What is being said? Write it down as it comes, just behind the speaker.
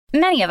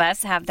Many of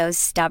us have those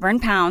stubborn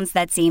pounds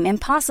that seem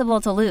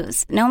impossible to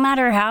lose, no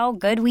matter how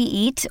good we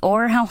eat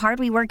or how hard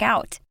we work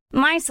out.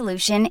 My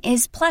solution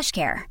is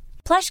PlushCare.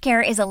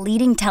 PlushCare is a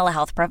leading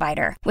telehealth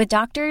provider with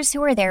doctors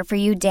who are there for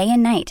you day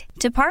and night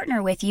to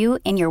partner with you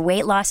in your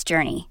weight loss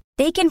journey.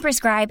 They can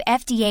prescribe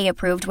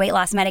FDA-approved weight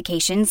loss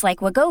medications like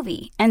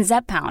Wegovy and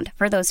Zepbound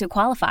for those who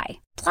qualify.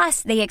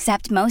 Plus, they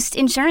accept most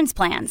insurance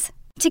plans.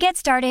 To get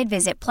started,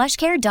 visit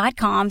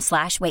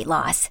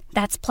plushcare.com/weightloss.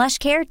 That's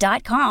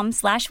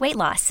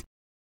plushcare.com/weightloss.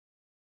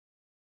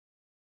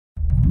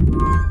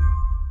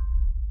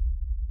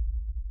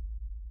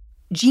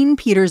 Jean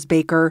Peters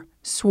Baker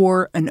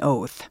swore an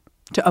oath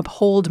to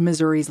uphold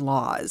Missouri's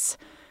laws.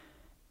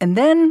 And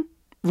then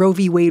Roe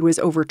v. Wade was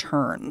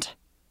overturned.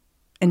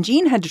 And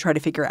Jean had to try to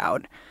figure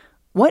out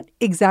what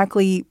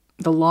exactly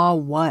the law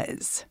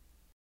was.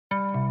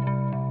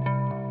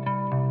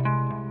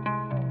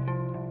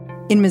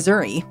 In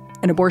Missouri,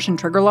 an abortion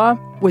trigger law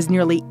was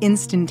nearly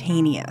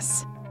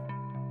instantaneous.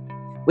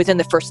 Within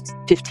the first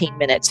 15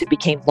 minutes, it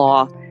became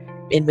law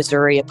in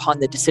Missouri upon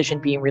the decision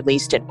being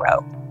released in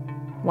Roe.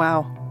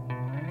 Wow.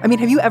 I mean,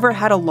 have you ever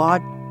had a law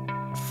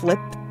flip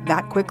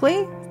that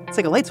quickly? It's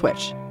like a light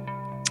switch.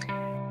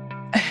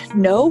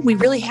 No, we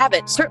really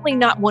haven't. Certainly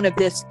not one of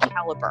this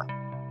caliber.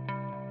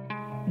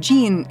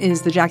 Jean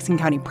is the Jackson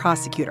County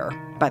prosecutor,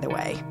 by the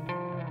way.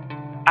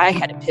 I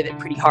had to pivot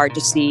pretty hard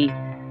to see,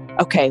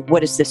 okay,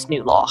 what is this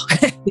new law?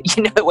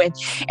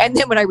 And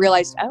then when I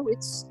realized, oh,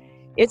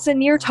 it's a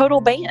near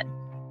total ban.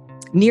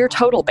 Near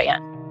total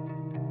ban.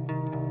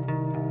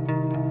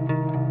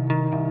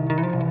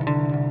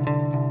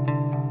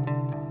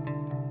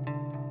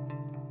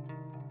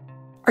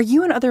 Are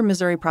you and other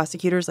Missouri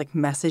prosecutors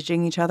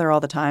messaging each other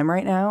all the time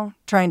right now,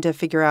 trying to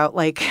figure out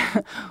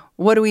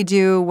what do we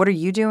do? What are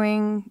you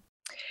doing?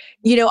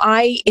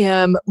 I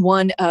am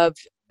one of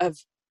a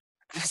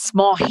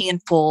small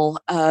handful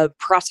of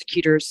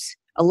prosecutors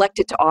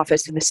elected to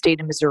office in the state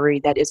of Missouri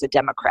that is a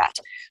Democrat.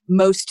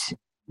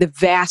 The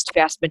vast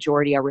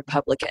majority are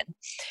Republican.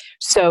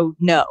 So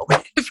no,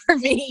 for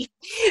me.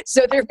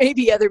 So there may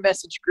be other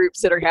message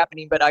groups that are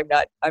happening, but I'm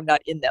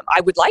not in them.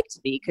 I would like to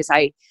be, because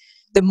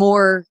the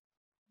more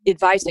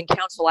advice and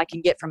counsel I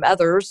can get from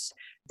others,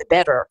 the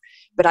better.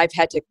 But I've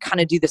had to kind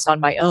of do this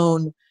on my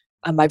own.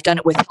 I've done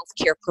it with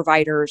healthcare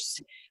providers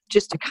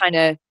just to kind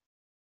of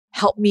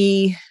help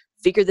me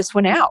figure this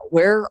one out.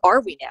 Where are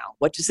we now?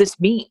 What does this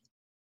mean?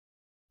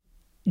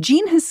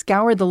 Jean has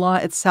scoured the law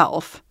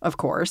itself, of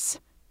course.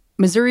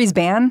 Missouri's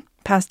ban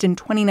passed in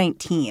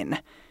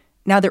 2019.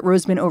 Now that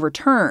Roe's been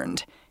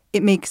overturned,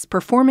 it makes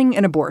performing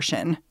an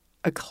abortion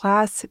a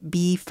Class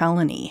B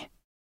felony.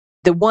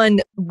 The one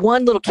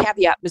little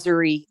caveat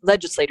Missouri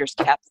legislators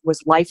kept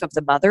was life of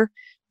the mother.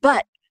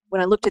 But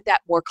when I looked at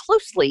that more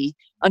closely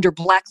under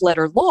black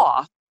letter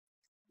law,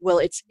 well,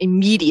 it's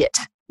immediate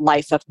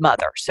life of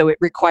mother. So it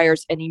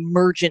requires an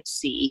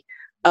emergency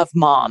of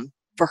mom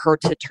for her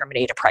to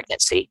terminate a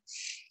pregnancy.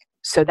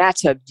 So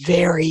that's a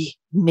very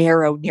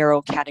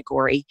narrow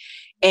category.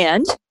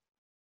 And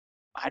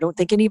I don't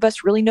think any of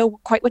us really know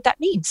quite what that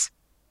means.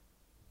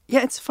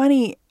 Yeah, it's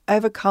funny. I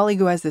have a colleague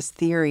who has this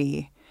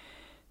theory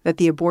that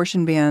the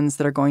abortion bans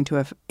that are going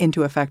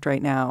into effect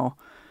right now,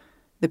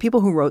 the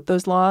people who wrote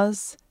those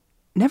laws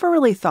never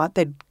really thought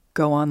they'd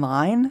go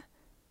online.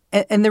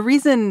 And the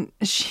reason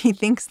she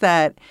thinks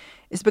that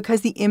is because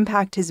the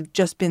impact has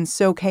just been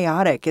so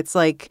chaotic. It's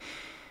like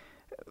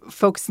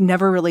folks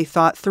never really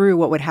thought through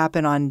what would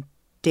happen on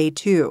day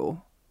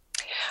 2.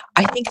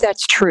 I think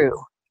that's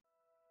true.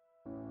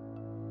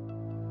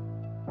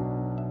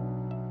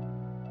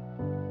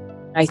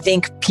 I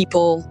think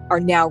people are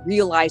now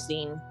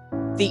realizing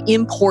the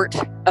import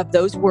of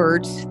those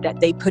words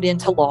that they put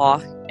into law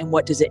and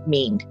what does it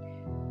mean.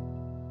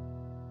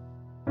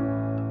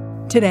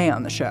 Today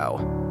on the show,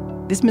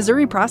 this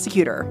Missouri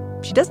prosecutor,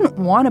 she doesn't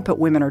want to put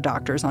women or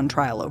doctors on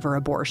trial over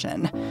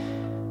abortion,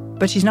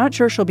 but she's not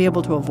sure she'll be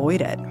able to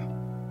avoid it.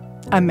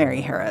 I'm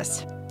Mary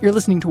Harris. You're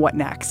listening to What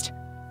Next?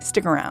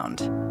 Stick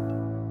around.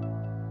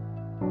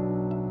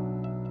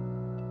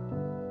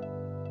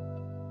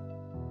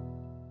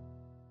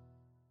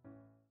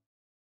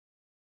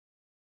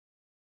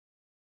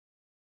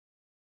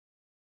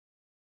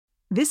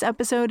 This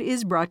episode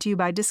is brought to you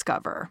by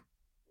Discover.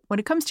 When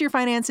it comes to your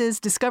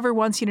finances, Discover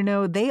wants you to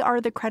know they are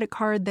the credit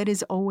card that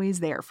is always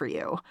there for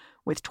you.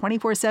 With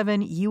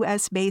 24/7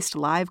 U.S.-based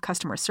live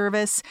customer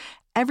service,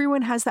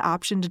 everyone has the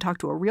option to talk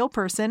to a real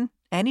person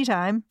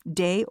anytime,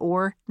 day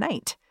or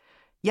night.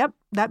 Yep,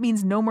 that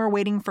means no more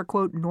waiting for,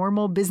 quote,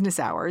 normal business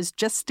hours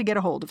just to get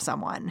a hold of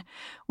someone.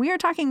 We are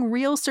talking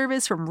real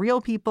service from real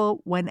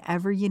people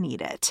whenever you need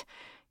it.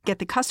 Get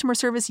the customer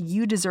service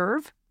you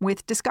deserve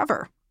with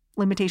Discover.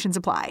 Limitations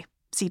apply.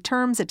 See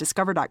terms at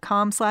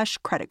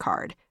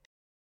discover.com/creditcard.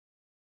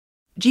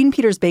 Jean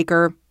Peters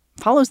Baker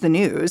follows the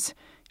news.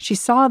 She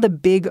saw the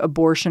big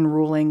abortion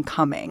ruling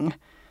coming.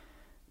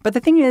 But the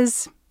thing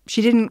is,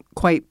 she didn't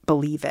quite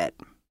believe it.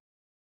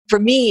 For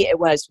me, it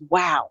was,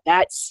 wow,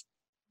 that's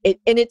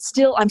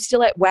I'm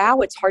still at wow.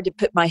 It's hard to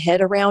put my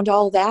head around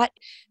all that.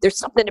 There's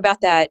something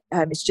about that.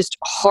 It's just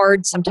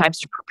hard sometimes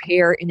to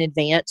prepare in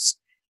advance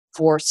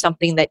for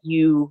something that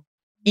you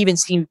even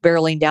see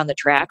barreling down the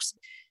tracks.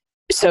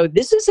 So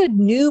this is a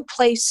new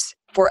place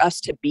for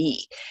us to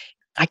be.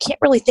 I can't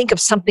really think of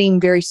something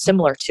very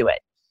similar to it.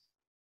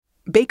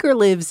 Baker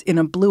lives in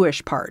a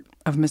bluish part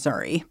of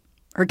Missouri.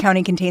 Her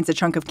county contains a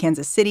chunk of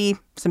Kansas City,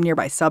 some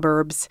nearby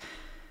suburbs.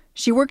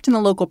 She worked in the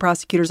local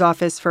prosecutor's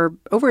office for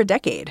over a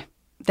decade.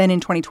 Then in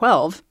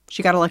 2012,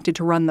 she got elected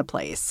to run the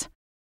place.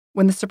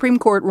 When the Supreme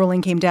Court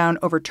ruling came down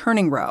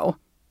overturning Roe,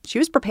 she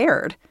was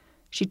prepared.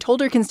 She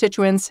told her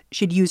constituents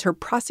she'd use her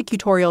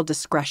prosecutorial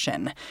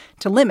discretion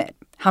to limit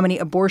how many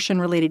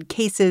abortion-related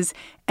cases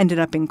ended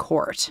up in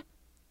court.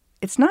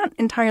 It's not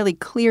entirely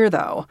clear,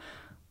 though,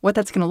 what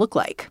that's going to look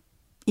like,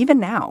 even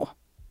now.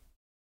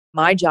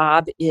 My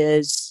job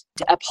is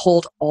to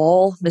uphold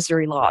all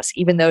Missouri laws,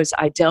 even those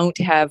I don't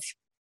have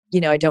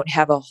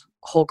a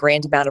whole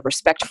grand amount of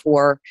respect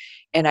for,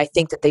 and I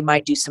think that they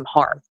might do some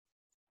harm.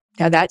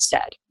 Now, that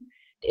said,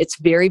 it's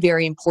very,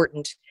 very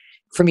important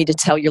for me to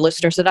tell your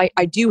listeners that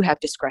I do have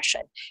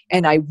discretion,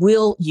 and I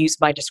will use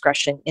my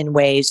discretion in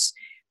ways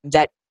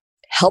that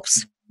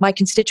helps my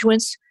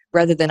constituents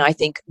rather than I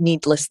think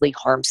needlessly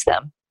harms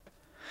them.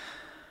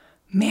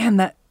 Man,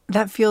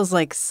 that feels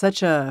like it's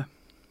a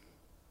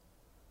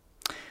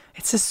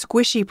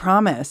squishy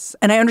promise.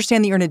 And I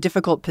understand that you're in a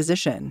difficult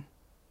position.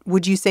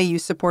 Would you say you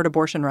support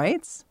abortion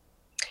rights?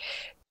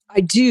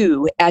 I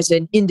do, as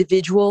an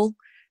individual,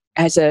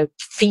 as a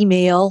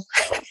female,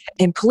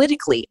 and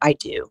politically, I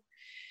do.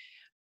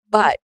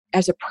 But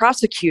as a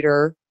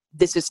prosecutor,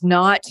 this is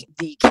not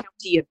the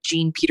county of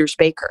Jean Peters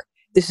Baker.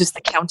 This is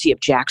the county of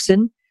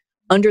Jackson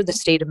under the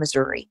state of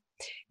Missouri.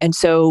 And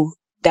so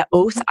that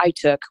oath I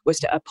took was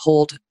to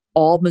uphold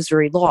all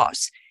Missouri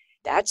laws.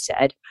 That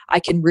said, I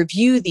can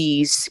review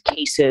these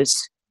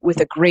cases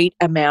with a great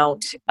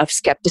amount of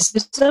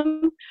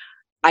skepticism.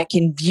 I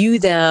can view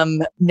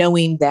them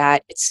knowing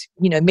that it's,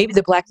 maybe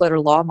the black letter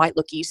law might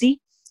look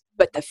easy,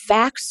 but the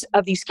facts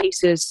of these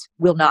cases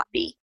will not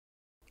be.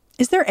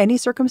 Is there any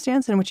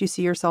circumstance in which you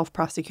see yourself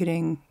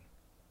prosecuting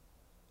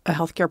a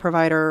healthcare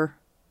provider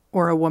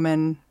or a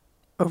woman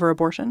over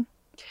abortion?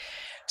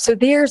 So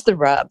there's the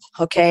rub,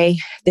 okay?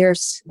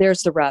 There's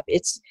the rub.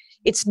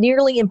 It's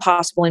nearly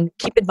impossible. And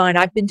keep in mind,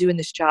 I've been doing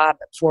this job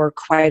for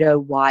quite a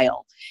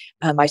while.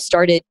 I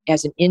started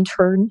as an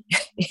intern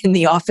in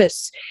the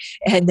office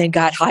and then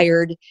got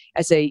hired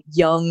as a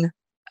young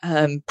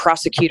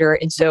prosecutor.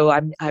 And so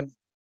I'm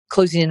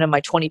closing in on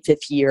my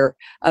 25th year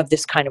of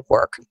this kind of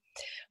work.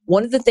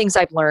 One of the things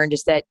I've learned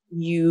is that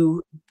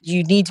you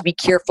need to be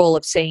careful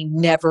of saying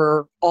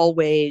never,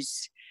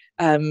 always.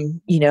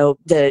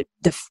 The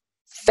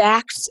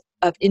facts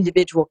of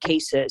individual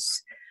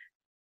cases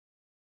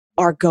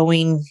are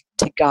going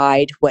to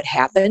guide what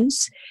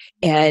happens.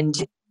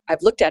 And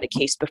I've looked at a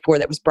case before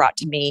that was brought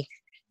to me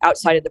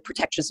outside of the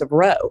protections of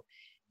Roe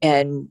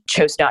and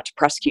chose not to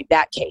prosecute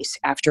that case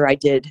after I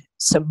did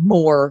some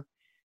more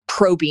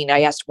probing.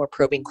 I asked more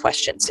probing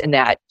questions in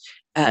that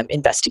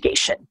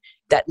investigation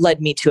that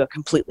led me to a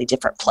completely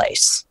different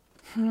place.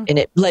 And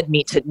it led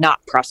me to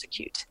not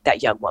prosecute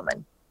that young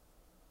woman.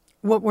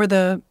 What were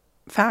the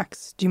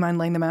facts? Do you mind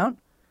laying them out?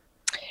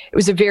 It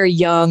was a very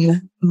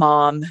young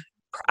mom,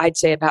 I'd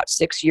say about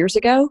 6 years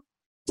ago.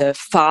 The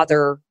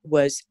father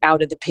was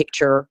out of the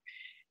picture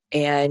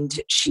and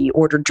she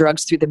ordered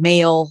drugs through the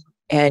mail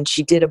and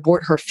she did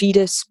abort her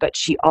fetus, but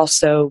she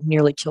also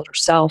nearly killed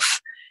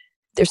herself.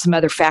 There's some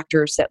other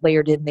factors that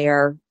layered in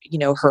there.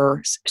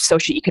 Her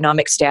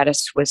socioeconomic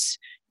status was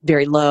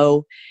very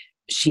low.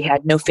 She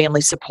had no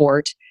family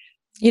support.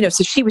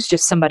 So she was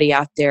just somebody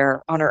out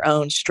there on her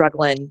own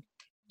struggling.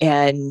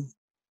 And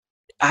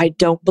I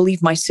don't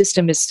believe my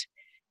system is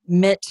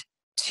meant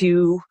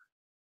to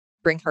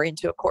bring her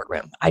into a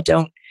courtroom. I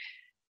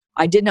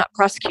did not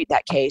prosecute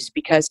that case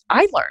because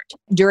I learned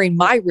during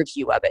my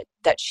review of it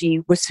that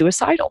she was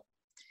suicidal,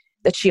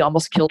 that she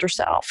almost killed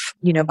herself,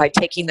 by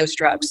taking those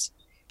drugs.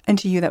 And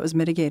to you, that was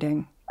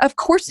mitigating. Of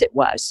course it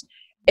was.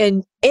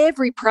 And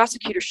every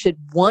prosecutor should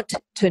want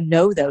to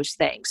know those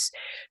things.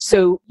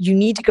 So you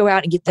need to go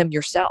out and get them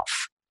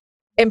yourself.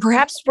 And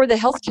perhaps for the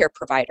healthcare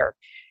provider,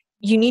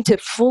 you need to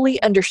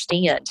fully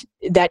understand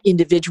that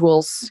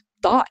individual's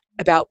thought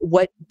about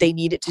what they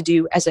needed to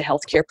do as a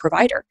healthcare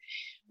provider.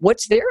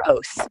 What's their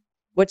oath?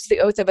 What's the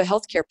oath of a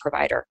healthcare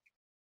provider?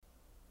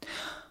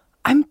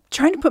 I'm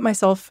trying to put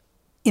myself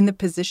in the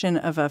position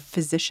of a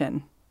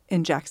physician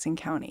in Jackson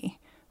County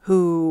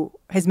who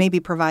has maybe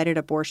provided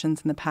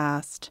abortions in the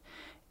past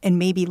and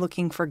maybe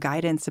looking for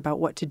guidance about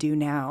what to do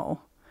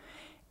now.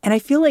 And I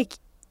feel like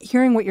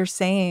hearing what you're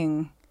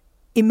saying,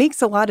 it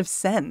makes a lot of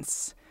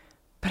sense.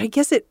 But I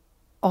guess it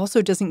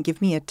also doesn't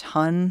give me a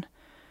ton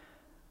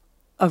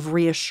of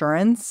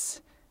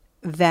reassurance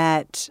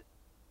that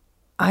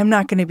I'm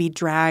not going to be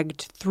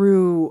dragged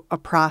through a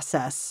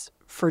process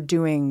for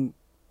doing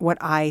what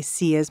I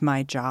see as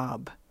my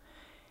job.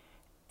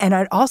 And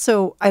I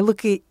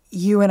look at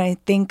you and I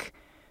think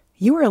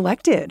you were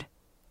elected.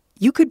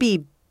 You could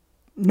be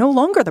no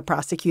longer the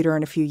prosecutor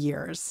in a few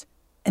years.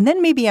 And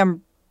then maybe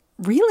I'm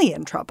really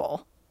in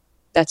trouble.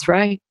 That's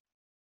right.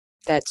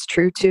 That's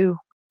true, too.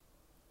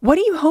 What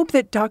do you hope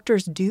that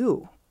doctors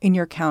do in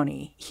your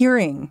county,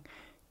 hearing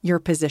your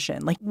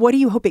position? Like, what do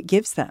you hope it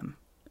gives them?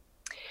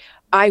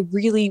 I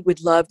really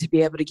would love to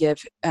be able to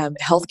give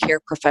healthcare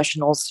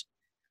professionals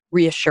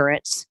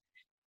reassurance.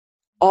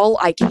 All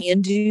I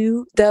can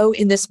do, though,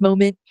 in this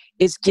moment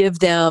is give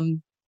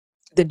them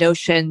the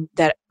notion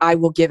that I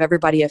will give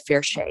everybody a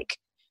fair shake,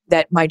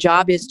 that my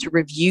job is to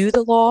review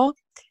the law,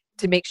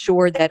 to make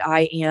sure that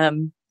I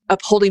am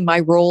upholding my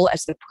role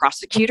as the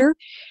prosecutor.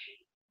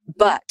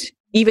 But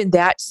even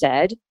that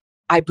said,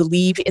 I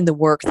believe in the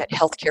work that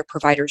healthcare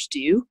providers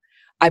do.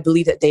 I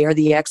believe that they are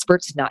the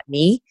experts, not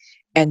me,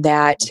 and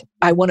that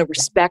I want to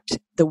respect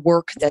the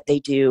work that they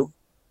do.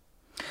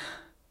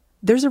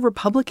 There's a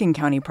Republican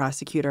county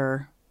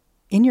prosecutor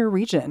in your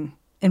region,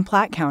 in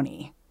Platte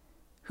County,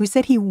 who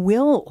said he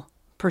will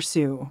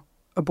pursue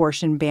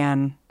abortion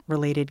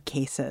ban-related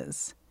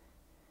cases.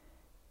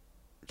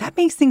 That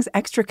makes things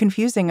extra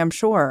confusing, I'm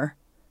sure,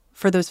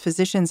 for those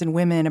physicians and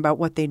women about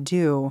what they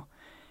do.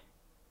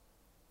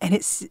 And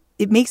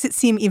it makes it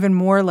seem even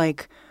more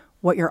like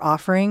what you're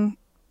offering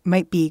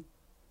might be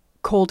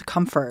cold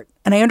comfort.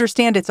 And I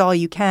understand it's all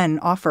you can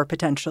offer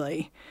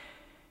potentially.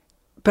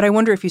 But I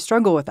wonder if you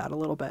struggle with that a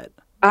little bit.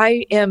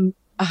 I am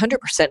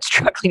 100%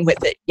 struggling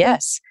with it,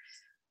 yes.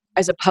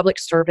 As a public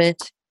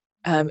servant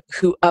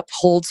who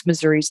upholds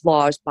Missouri's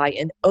laws by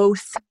an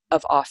oath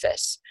of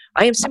office,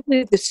 I am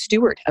simply the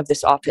steward of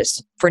this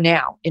office for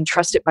now,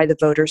 entrusted by the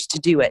voters to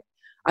do it.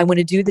 I want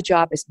to do the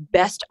job as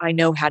best I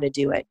know how to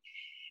do it,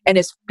 and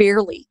as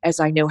fairly as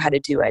I know how to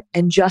do it,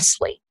 and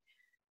justly.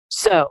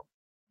 So,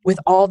 with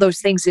all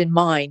those things in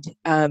mind,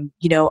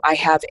 I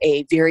have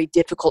a very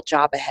difficult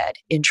job ahead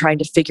in trying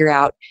to figure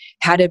out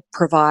how to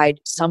provide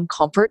some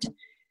comfort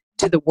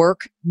to the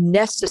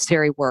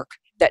necessary work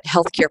that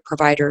healthcare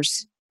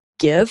providers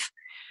give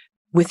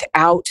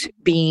without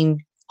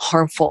being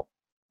harmful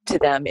to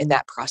them in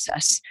that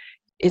process.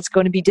 It's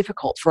going to be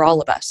difficult for all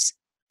of us.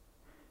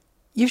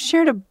 You've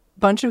shared a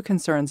bunch of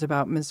concerns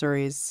about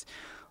Missouri's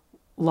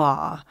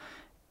law.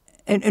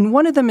 And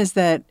one of them is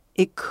that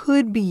it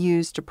could be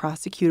used to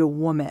prosecute a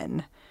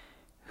woman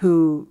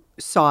who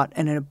sought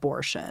an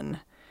abortion.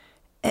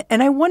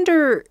 And I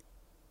wonder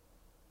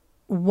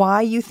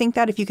why you think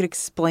that, if you could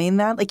explain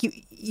that. Like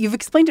you've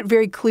explained it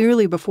very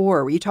clearly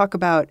before, where you talk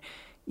about,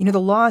 the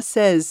law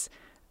says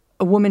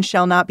a woman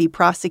shall not be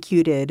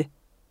prosecuted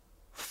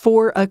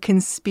for a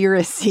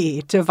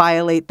conspiracy to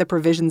violate the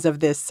provisions of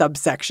this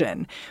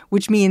subsection,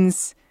 which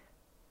means,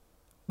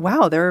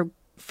 wow, there are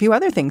a few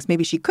other things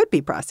maybe she could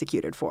be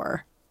prosecuted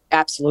for.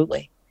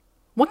 Absolutely.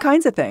 What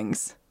kinds of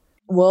things?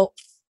 Well,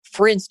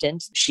 for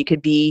instance, she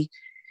could be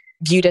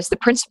viewed as the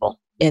principal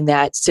in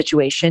that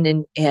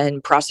situation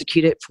and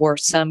prosecuted for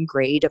some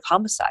grade of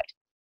homicide.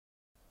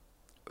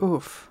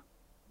 Oof.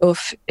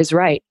 Oof is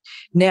right.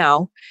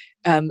 Now,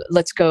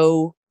 let's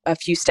go a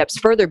few steps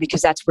further,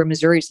 because that's where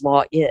Missouri's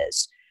law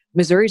is.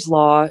 Missouri's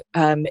law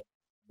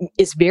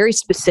is very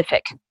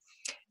specific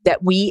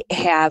that we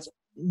have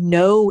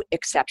no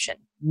exception,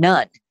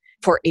 none,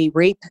 for a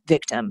rape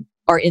victim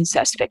or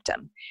incest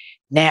victim.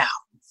 Now,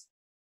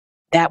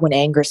 that one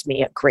angers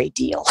me a great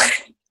deal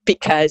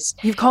because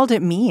you've called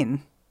it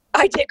mean.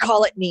 I did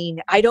call it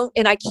mean.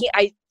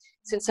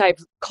 Since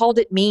I've called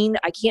it mean,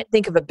 I can't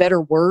think of a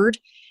better word.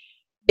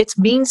 It's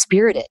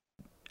mean-spirited.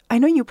 I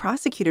know you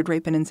prosecuted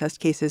rape and incest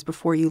cases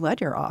before you led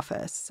your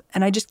office,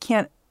 and I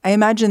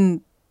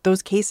imagine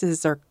those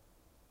cases are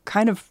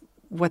kind of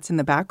what's in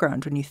the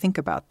background when you think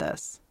about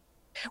this.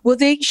 Well,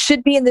 they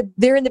should be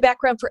they're in the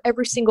background for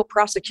every single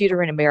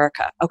prosecutor in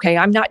America. Okay,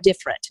 I'm not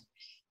different.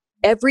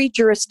 Every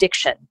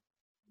jurisdiction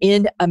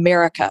in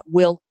America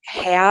will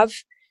have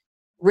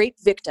rape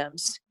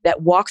victims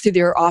that walk through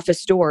their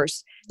office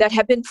doors that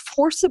have been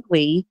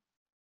forcibly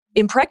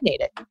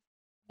impregnated,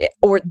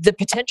 or the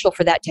potential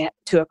for that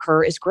to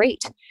occur is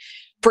great.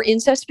 For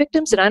incest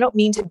victims, and I don't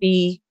mean to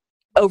be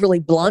overly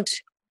blunt,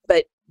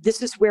 but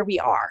this is where we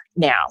are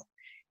now.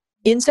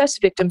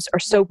 Incest victims are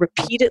so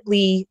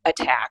repeatedly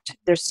attacked.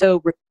 They're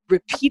so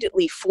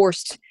repeatedly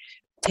forced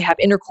to have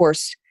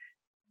intercourse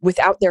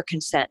without their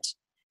consent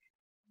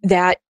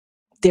that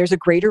there's a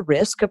greater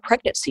risk of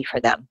pregnancy for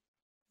them.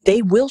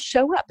 They will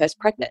show up as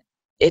pregnant.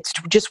 It's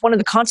just one of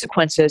the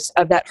consequences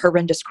of that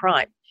horrendous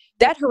crime.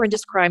 That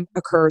horrendous crime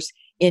occurs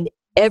in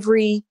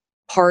every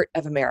part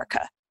of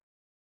America.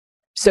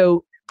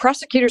 So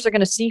prosecutors are going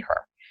to see her.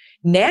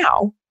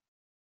 Now,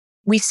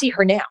 we see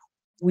her now.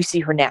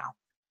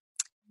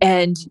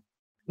 And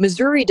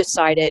Missouri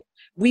decided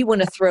we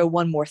want to throw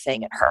one more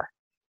thing at her.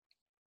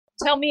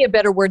 Tell me a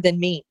better word than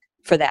mean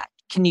for that.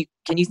 Can you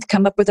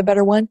come up with a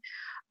better one?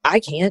 I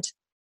can't.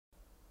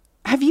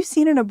 Have you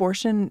seen an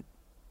abortion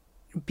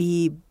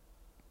be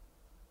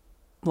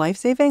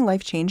life-saving,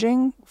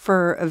 life-changing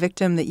for a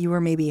victim that you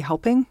were maybe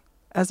helping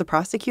as a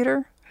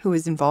prosecutor who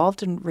is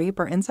involved in rape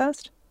or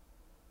incest?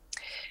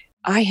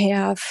 I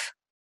have.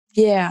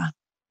 Yeah,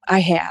 I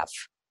have.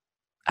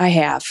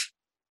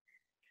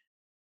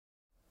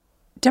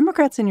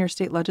 Democrats in your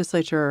state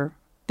legislature,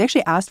 they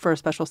actually asked for a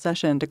special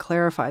session to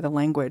clarify the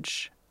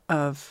language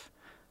of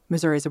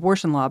Missouri's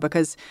abortion law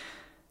because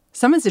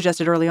someone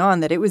suggested early on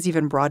that it was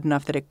even broad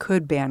enough that it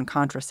could ban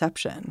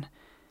contraception,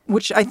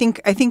 which I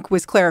think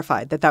was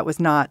clarified that was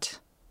not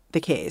the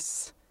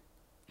case.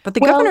 But the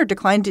governor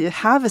declined to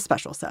have a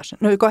special session.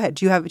 No, go ahead.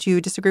 Do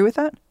you disagree with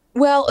that?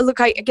 Well, look,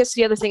 I guess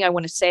the other thing I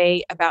want to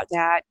say about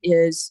that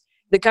is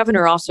the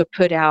governor also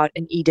put out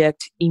an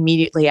edict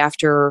immediately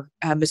after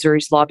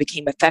Missouri's law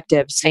became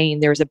effective, saying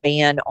there's a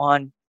ban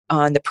on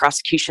the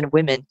prosecution of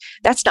women.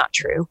 That's not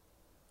true.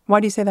 Why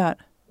do you say that?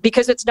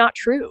 Because it's not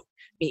true.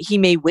 He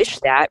may wish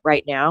that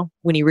right now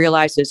when he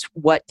realizes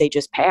what they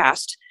just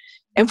passed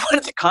and what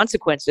are the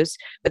consequences,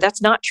 but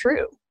that's not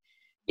true.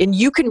 And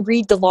you can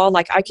read the law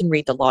like I can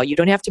read the law. You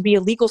don't have to be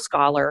a legal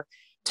scholar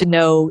to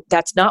know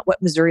that's not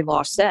what Missouri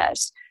law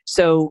says.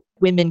 So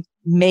women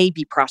may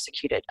be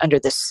prosecuted under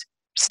this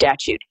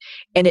statute,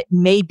 and it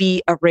may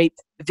be a rape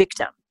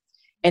victim,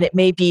 and it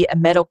may be a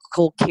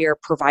medical care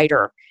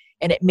provider,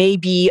 and it may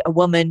be a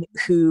woman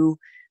who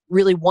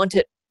really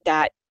wanted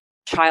that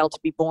child to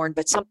be born,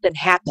 but something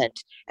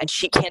happened and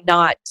she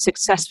cannot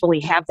successfully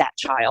have that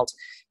child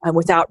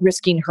without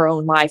risking her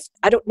own life.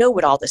 I don't know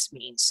what all this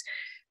means,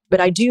 but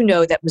I do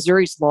know that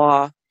Missouri's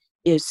law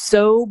is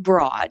so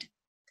broad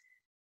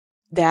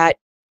that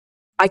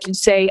I can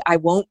say I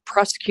won't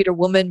prosecute a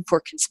woman for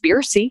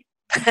conspiracy.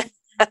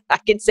 I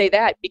can say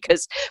that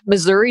because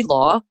Missouri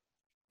law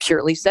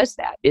purely says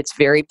that. It's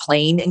very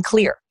plain and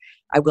clear.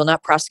 I will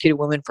not prosecute a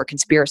woman for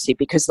conspiracy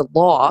because the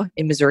law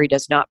in Missouri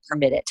does not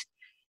permit it.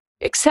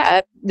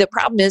 Except the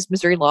problem is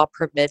Missouri law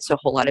permits a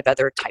whole lot of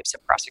other types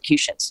of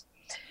prosecutions.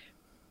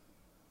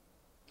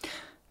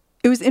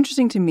 It was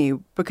interesting to me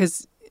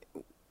because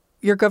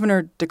your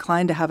governor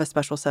declined to have a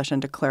special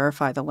session to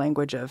clarify the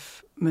language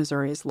of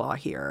Missouri's law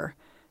here.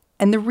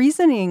 And the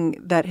reasoning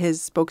that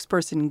his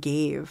spokesperson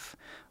gave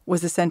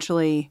was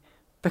essentially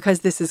because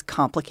this is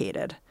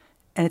complicated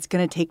and it's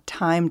going to take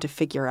time to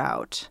figure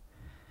out.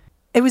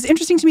 It was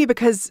interesting to me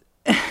because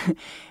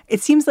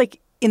it seems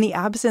like in the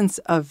absence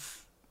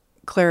of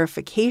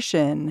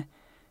clarification,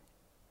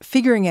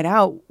 figuring it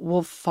out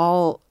will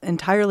fall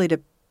entirely to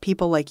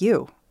people like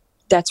you.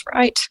 That's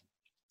right.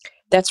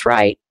 That's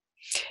right.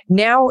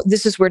 Now,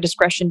 this is where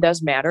discretion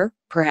does matter,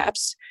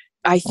 perhaps.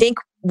 I think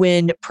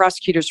when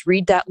prosecutors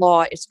read that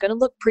law, it's going to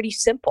look pretty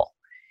simple.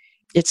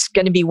 It's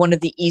going to be one of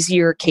the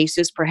easier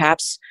cases,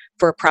 perhaps,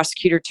 for a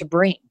prosecutor to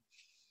bring.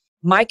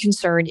 My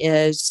concern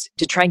is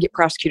to try and get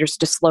prosecutors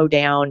to slow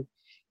down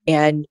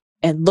and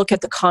look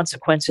at the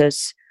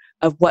consequences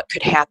of what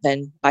could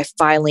happen by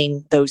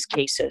filing those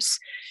cases.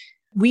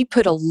 We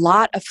put a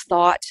lot of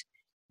thought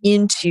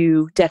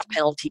into death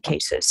penalty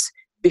cases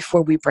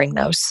before we bring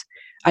those.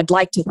 I'd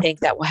like to think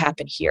that will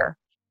happen here.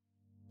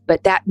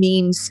 But that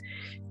means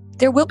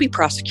there will be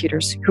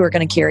prosecutors who are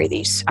going to carry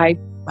these.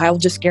 I'll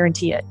just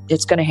guarantee it.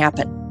 It's going to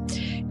happen.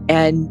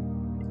 And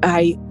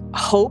I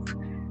hope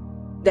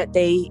that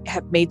they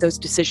have made those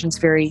decisions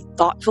very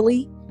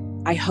thoughtfully.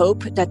 I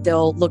hope that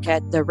they'll look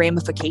at the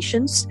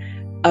ramifications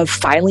of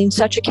filing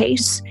such a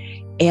case.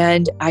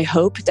 And I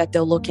hope that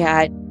they'll look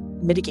at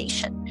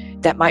mitigation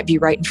that might be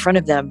right in front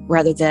of them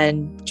rather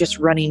than just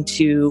running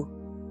to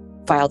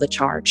file the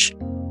charge.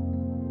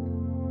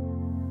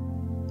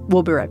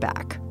 We'll be right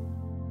back.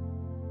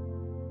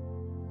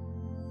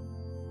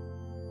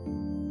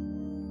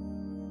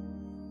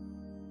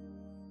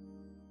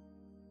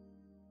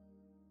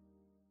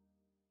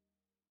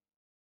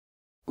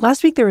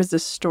 Last week, there was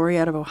this story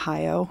out of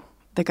Ohio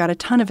that got a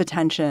ton of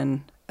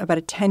attention about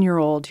a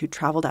 10-year-old who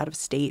traveled out of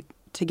state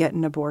to get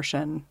an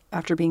abortion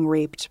after being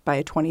raped by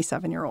a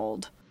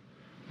 27-year-old.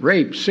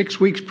 Raped, 6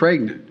 weeks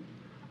pregnant,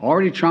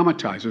 already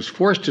traumatized, was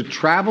forced to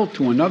travel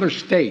to another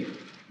state.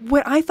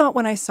 What I thought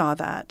when I saw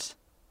that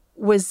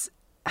was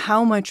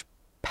how much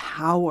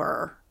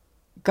power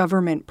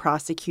government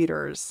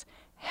prosecutors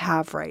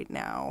have right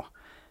now.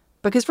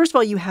 Because first of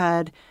all, you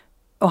had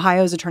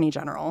Ohio's attorney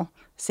general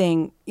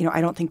saying,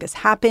 I don't think this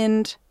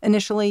happened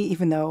initially,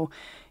 even though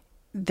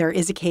there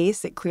is a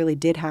case that clearly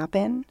did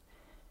happen.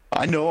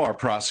 I know our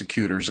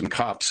prosecutors and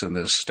cops in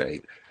this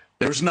state.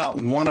 There's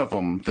not one of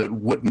them that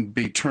wouldn't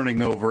be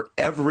turning over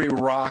every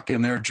rock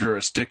in their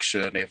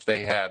jurisdiction if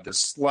they had the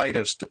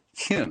slightest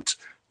hint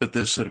that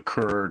this had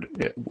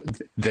occurred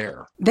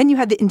there. Then you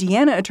had the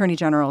Indiana attorney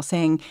general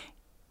saying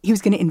he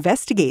was going to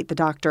investigate the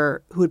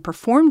doctor who had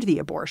performed the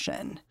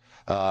abortion.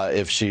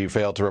 If she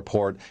failed to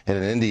report, and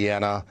in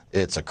Indiana,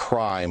 it's a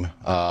crime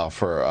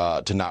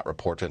to not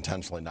report, to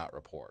intentionally not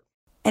report.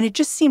 And it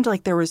just seemed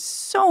like there was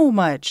so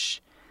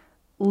much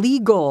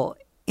legal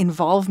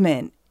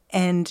involvement.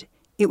 And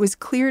it was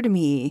clear to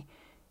me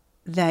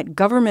that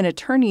government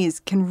attorneys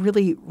can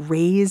really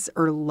raise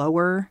or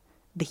lower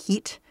the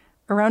heat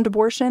around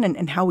abortion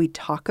and how we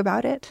talk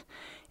about it.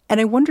 And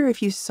I wonder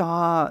if you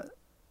saw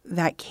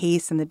that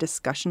case and the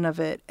discussion of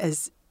it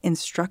as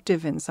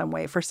instructive in some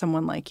way for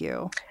someone like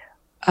you.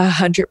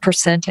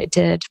 100% I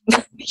did.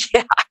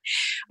 Yeah,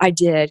 I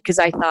did. Because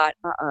I thought,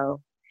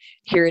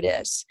 here it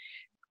is.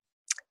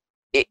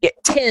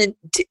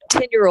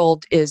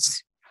 10-year-old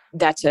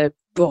that's a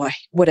boy,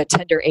 what a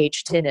tender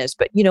age 10 is.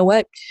 But you know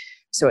what?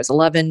 So is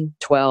 11,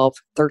 12,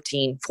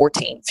 13,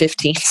 14,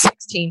 15,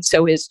 16.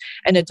 So is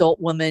an adult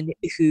woman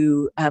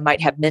who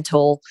might have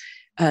mental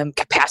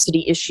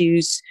capacity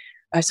issues.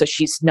 So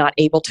she's not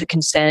able to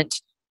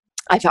consent.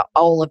 I've had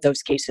all of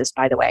those cases,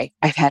 by the way.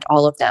 I've had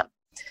all of them.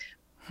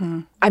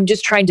 I'm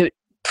just trying to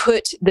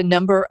put the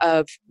number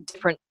of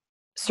different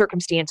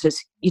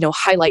circumstances,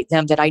 highlight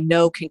them that I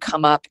know can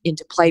come up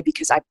into play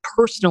because I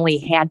personally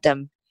had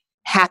them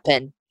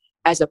happen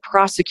as a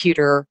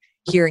prosecutor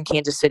here in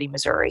Kansas City,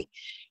 Missouri.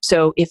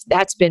 So if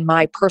that's been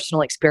my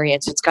personal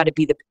experience, it's got to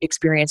be the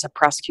experience of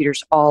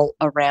prosecutors all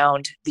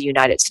around the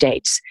United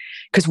States,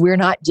 because we're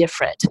not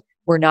different.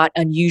 We're not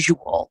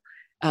unusual.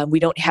 We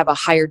don't have a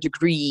higher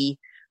degree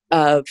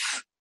of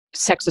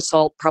sex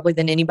assault probably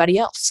than anybody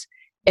else.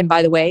 And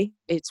by the way,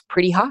 it's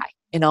pretty high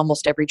in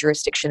almost every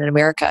jurisdiction in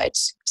America.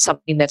 It's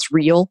something that's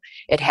real.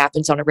 It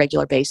happens on a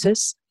regular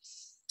basis.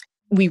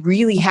 We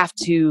really have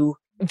to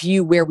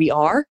view where we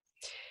are.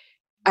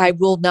 I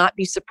will not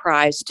be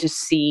surprised to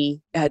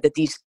see that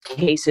these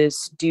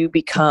cases do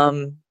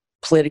become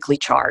politically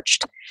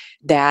charged,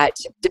 that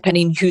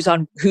depending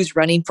who's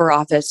running for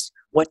office,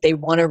 what they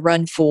want to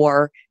run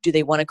for, do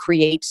they want to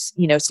create,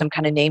 some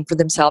kind of name for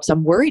themselves?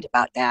 I'm worried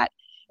about that.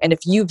 And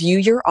if you view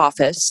your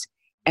office,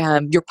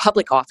 your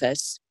public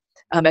office,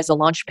 as a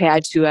launch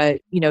pad to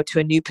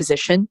a new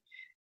position,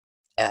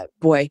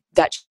 boy,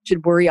 that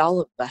should worry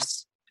all of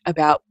us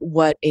about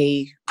what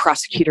a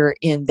prosecutor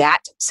in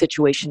that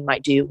situation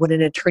might do, what an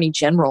attorney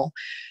general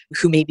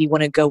who maybe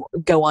want to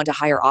go on to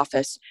higher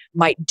office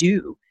might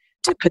do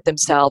to put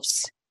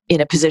themselves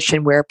in a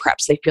position where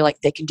perhaps they feel like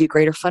they can do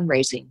greater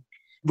fundraising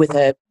with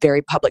a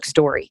very public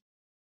story.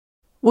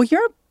 Well,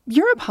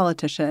 you're a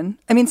politician.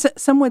 I mean,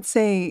 some would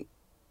say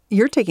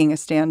you're taking a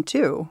stand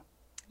too.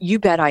 You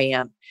bet I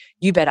am.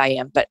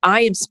 But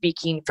I am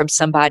speaking from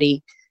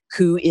somebody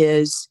who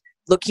is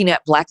looking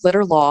at black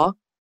letter law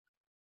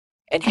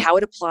and how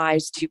it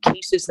applies to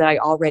cases that I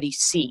already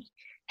see,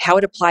 how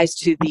it applies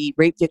to the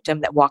rape victim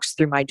that walks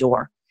through my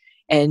door,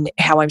 and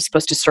how I'm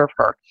supposed to serve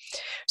her.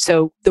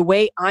 So the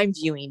way I'm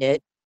viewing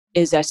it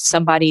is as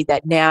somebody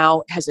that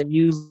now has a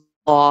new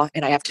law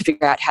and I have to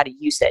figure out how to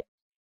use it.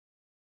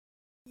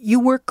 You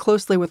work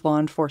closely with law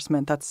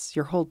enforcement. That's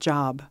your whole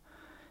job.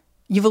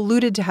 You've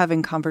alluded to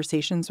having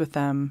conversations with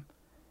them,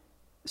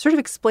 sort of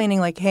explaining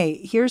like, hey,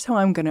 here's how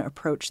I'm going to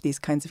approach these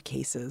kinds of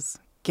cases,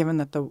 given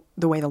that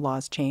the way the law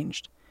has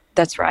changed.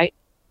 That's right.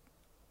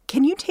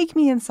 Can you take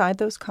me inside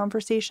those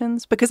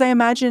conversations? Because I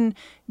imagine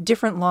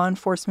different law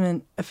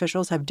enforcement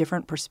officials have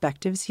different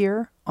perspectives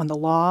here on the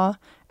law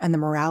and the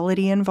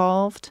morality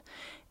involved.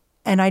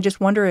 And I just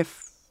wonder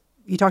if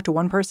you talk to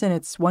one person,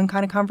 it's one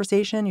kind of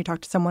conversation. You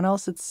talk to someone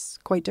else, it's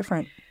quite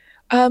different.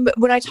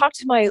 When I talk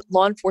to my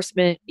law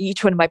enforcement,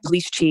 each one of my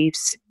police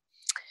chiefs,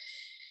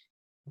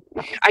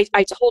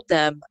 I told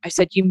them, I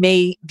said, you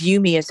may view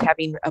me as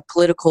having a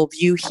political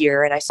view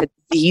here. And I said,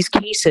 these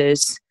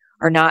cases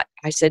are not,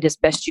 I said, as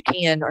best you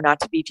can, are not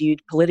to be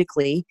viewed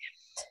politically.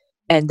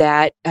 And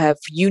that for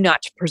you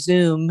not to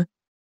presume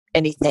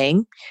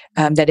anything,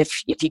 that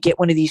if you get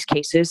one of these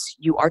cases,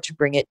 you are to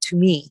bring it to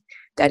me.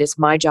 That is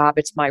my job.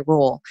 It's my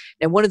role.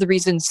 And one of the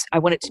reasons I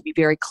wanted to be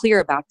very clear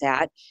about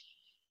that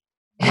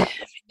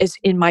is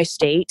in my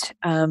state,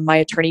 my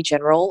attorney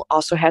general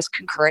also has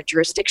concurrent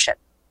jurisdiction.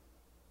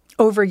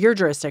 Over your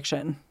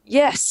jurisdiction?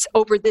 Yes,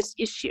 over this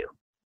issue.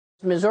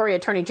 Missouri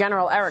Attorney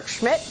General Eric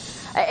Schmitt.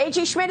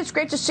 A.G. Schmitt, it's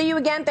great to see you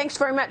again. Thanks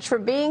very much for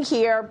being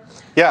here.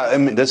 Yeah, I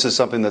mean, this is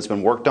something that's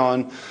been worked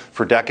on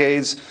for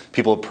decades.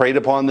 People have preyed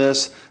upon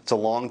this. It's a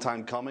long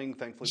time coming.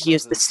 Thankfully, he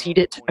is the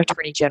seated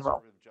attorney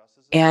general,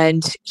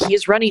 and he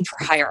is running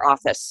for higher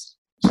office.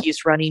 He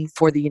is running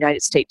for the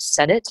United States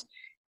Senate.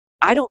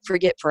 I don't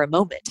forget for a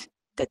moment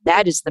that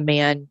that is the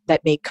man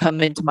that may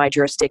come into my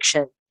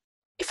jurisdiction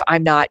if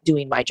I'm not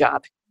doing my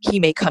job. He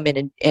may come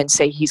in and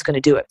say he's going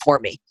to do it for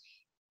me.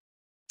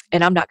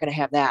 And I'm not going to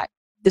have that.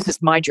 This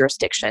is my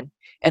jurisdiction,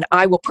 and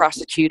I will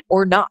prosecute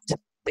or not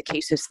the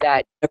cases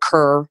that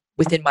occur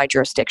within my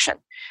jurisdiction.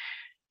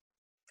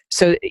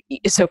 So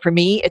for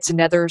me, it's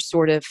another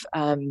sort of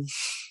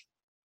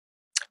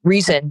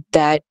reason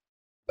that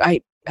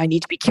I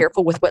need to be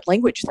careful with what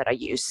language that I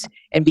use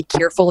and be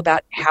careful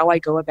about how I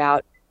go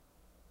about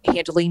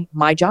handling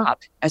my job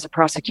as a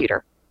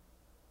prosecutor.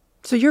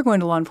 So you're going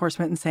to law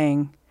enforcement and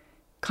saying,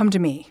 come to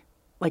me.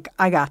 Like,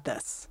 I got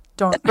this.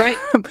 Don't, right.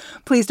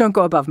 Please don't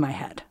go above my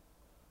head.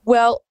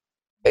 Well,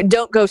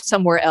 don't go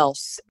somewhere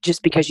else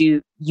just because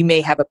you may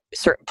have a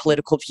certain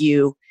political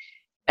view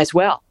as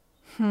well.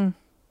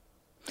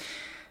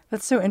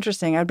 That's so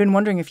interesting. I've been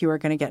wondering if you were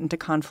going to get into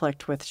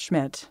conflict with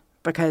Schmitt,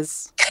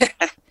 because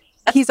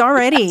he's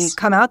already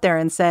come out there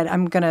and said,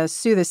 I'm going to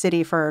sue the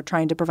city for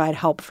trying to provide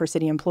help for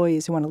city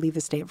employees who want to leave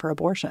the state for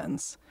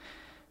abortions.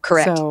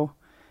 Correct. So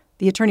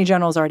the attorney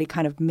general's already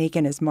kind of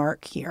making his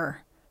mark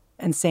here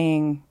and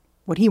saying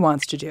what he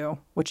wants to do,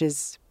 which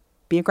is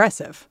be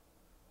aggressive.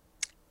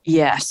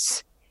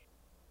 Yes.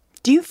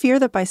 Do you fear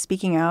that by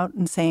speaking out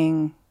and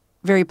saying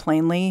very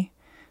plainly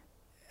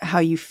how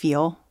you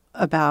feel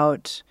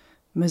about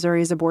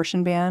Missouri's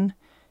abortion ban,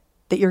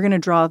 that you're going to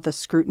draw the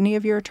scrutiny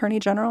of your attorney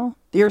general,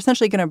 that you're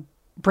essentially going to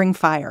bring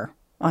fire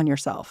on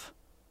yourself?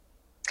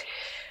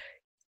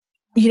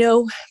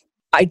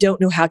 I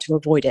don't know how to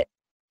avoid it.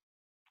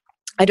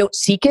 I don't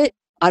seek it.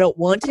 I don't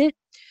want it,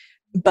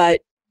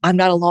 but I'm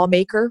not a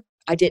lawmaker.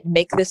 I didn't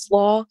make this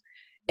law,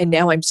 and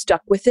now I'm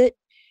stuck with it.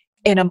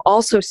 And I'm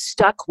also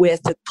stuck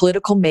with the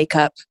political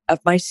makeup of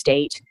my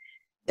state,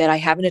 that I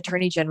have an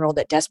attorney general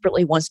that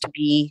desperately wants to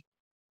be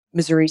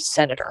Missouri's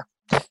senator.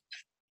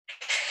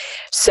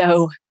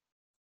 So,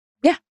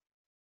 yeah,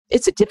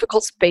 it's a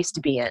difficult space to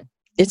be in.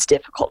 It's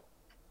difficult.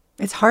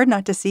 It's hard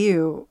not to see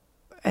you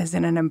as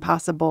in an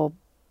impossible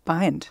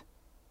bind.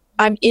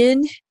 I'm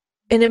in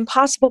an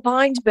impossible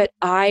bind, but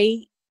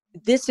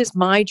this is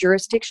my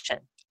jurisdiction.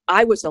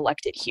 I was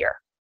elected here.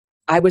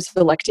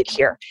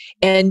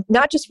 And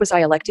not just was I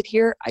elected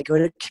here, I go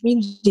to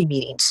community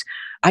meetings.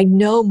 I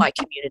know my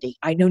community.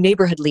 I know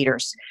neighborhood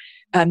leaders.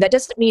 That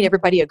doesn't mean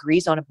everybody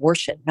agrees on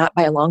abortion, not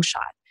by a long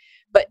shot,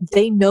 but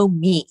they know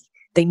me.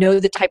 They know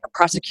the type of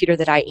prosecutor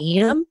that I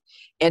am,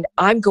 and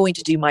I'm going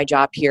to do my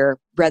job here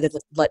rather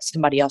than let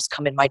somebody else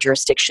come in my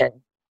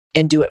jurisdiction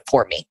and do it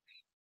for me.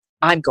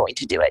 I'm going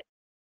to do it.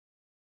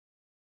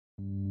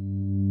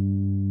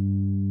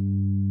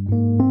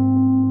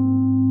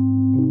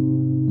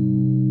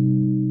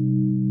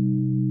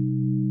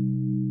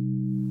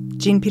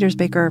 Jean Peters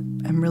Baker,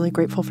 I'm really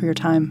grateful for your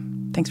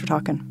time. Thanks for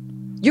talking.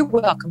 You're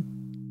welcome.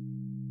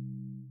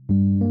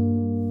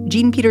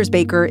 Jean Peters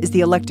Baker is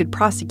the elected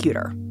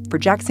prosecutor for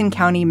Jackson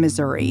County,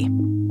 Missouri.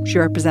 She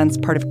represents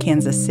part of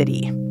Kansas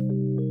City.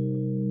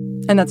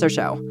 And that's our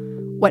show.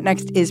 What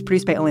Next is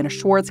produced by Elena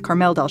Schwartz,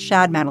 Carmel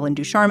Delshad, Madeline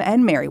Ducharme,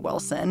 and Mary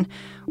Wilson.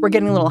 We're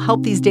getting a little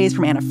help these days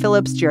from Anna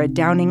Phillips, Jared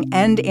Downing,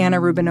 and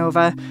Anna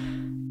Rubinova.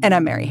 And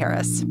I'm Mary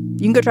Harris.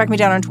 You can go track me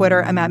down on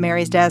Twitter. I'm at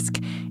Mary's Desk.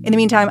 In the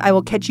meantime, I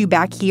will catch you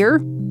back here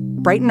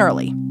bright and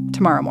early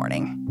tomorrow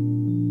morning.